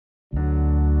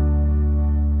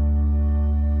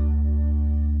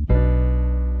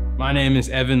My name is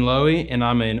Evan Loewy and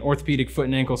I'm an orthopedic foot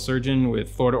and ankle surgeon with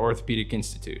Florida Orthopaedic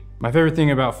Institute. My favorite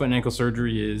thing about foot and ankle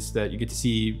surgery is that you get to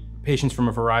see patients from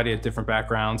a variety of different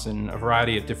backgrounds and a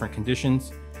variety of different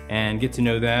conditions and get to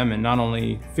know them and not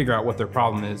only figure out what their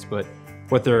problem is, but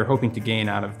what they're hoping to gain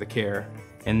out of the care,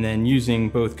 and then using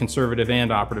both conservative and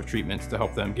operative treatments to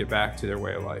help them get back to their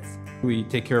way of life. We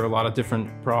take care of a lot of different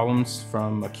problems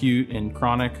from acute and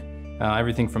chronic,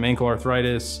 everything from ankle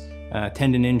arthritis,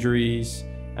 tendon injuries,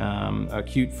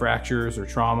 acute fractures or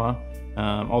trauma,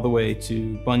 all the way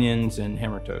to bunions and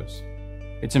hammer toes.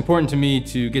 It's important to me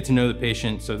to get to know the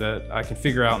patient so that I can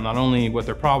figure out not only what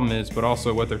their problem is, but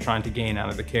also what they're trying to gain out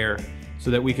of the care,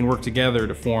 so that we can work together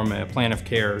to form a plan of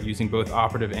care using both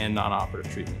operative and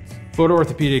non-operative treatments. Florida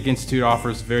Orthopaedic Institute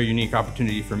offers a very unique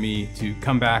opportunity for me to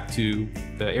come back to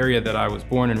the area that I was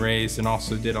born and raised and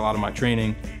also did a lot of my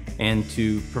training, and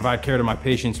to provide care to my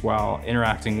patients while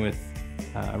interacting with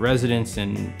residents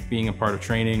and being a part of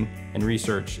training and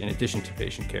research in addition to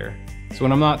patient care. So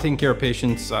when I'm not taking care of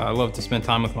patients, I love to spend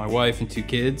time with my wife and 2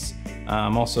 kids.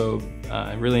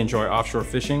 I really enjoy offshore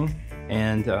fishing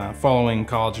and following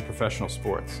college and professional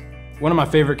sports. One of my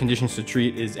favorite conditions to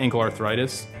treat is ankle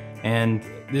arthritis, and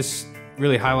this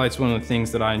really highlights one of the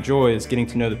things that I enjoy is getting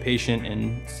to know the patient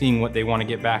and seeing what they want to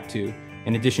get back to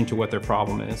in addition to what their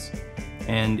problem is.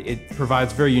 And it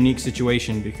provides a very unique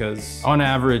situation because on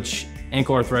average,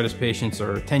 ankle arthritis patients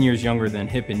are 10 years younger than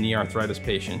hip and knee arthritis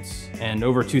patients, and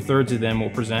over 2/3 of them will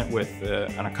present with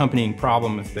an accompanying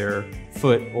problem with their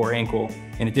foot or ankle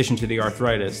in addition to the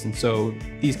arthritis. And so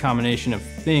these combination of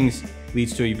things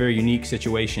leads to a very unique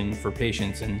situation for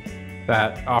patients, and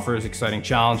that offers exciting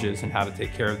challenges in how to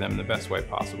take care of them in the best way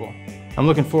possible. I'm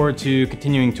looking forward to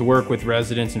continuing to work with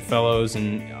residents and fellows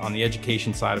and on the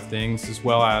education side of things, as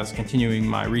well as continuing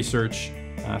my research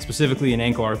specifically in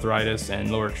ankle arthritis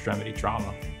and lower extremity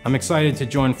trauma. I'm excited to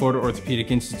join Florida Orthopaedic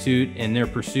Institute in their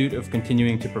pursuit of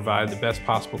continuing to provide the best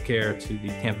possible care to the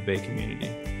Tampa Bay community.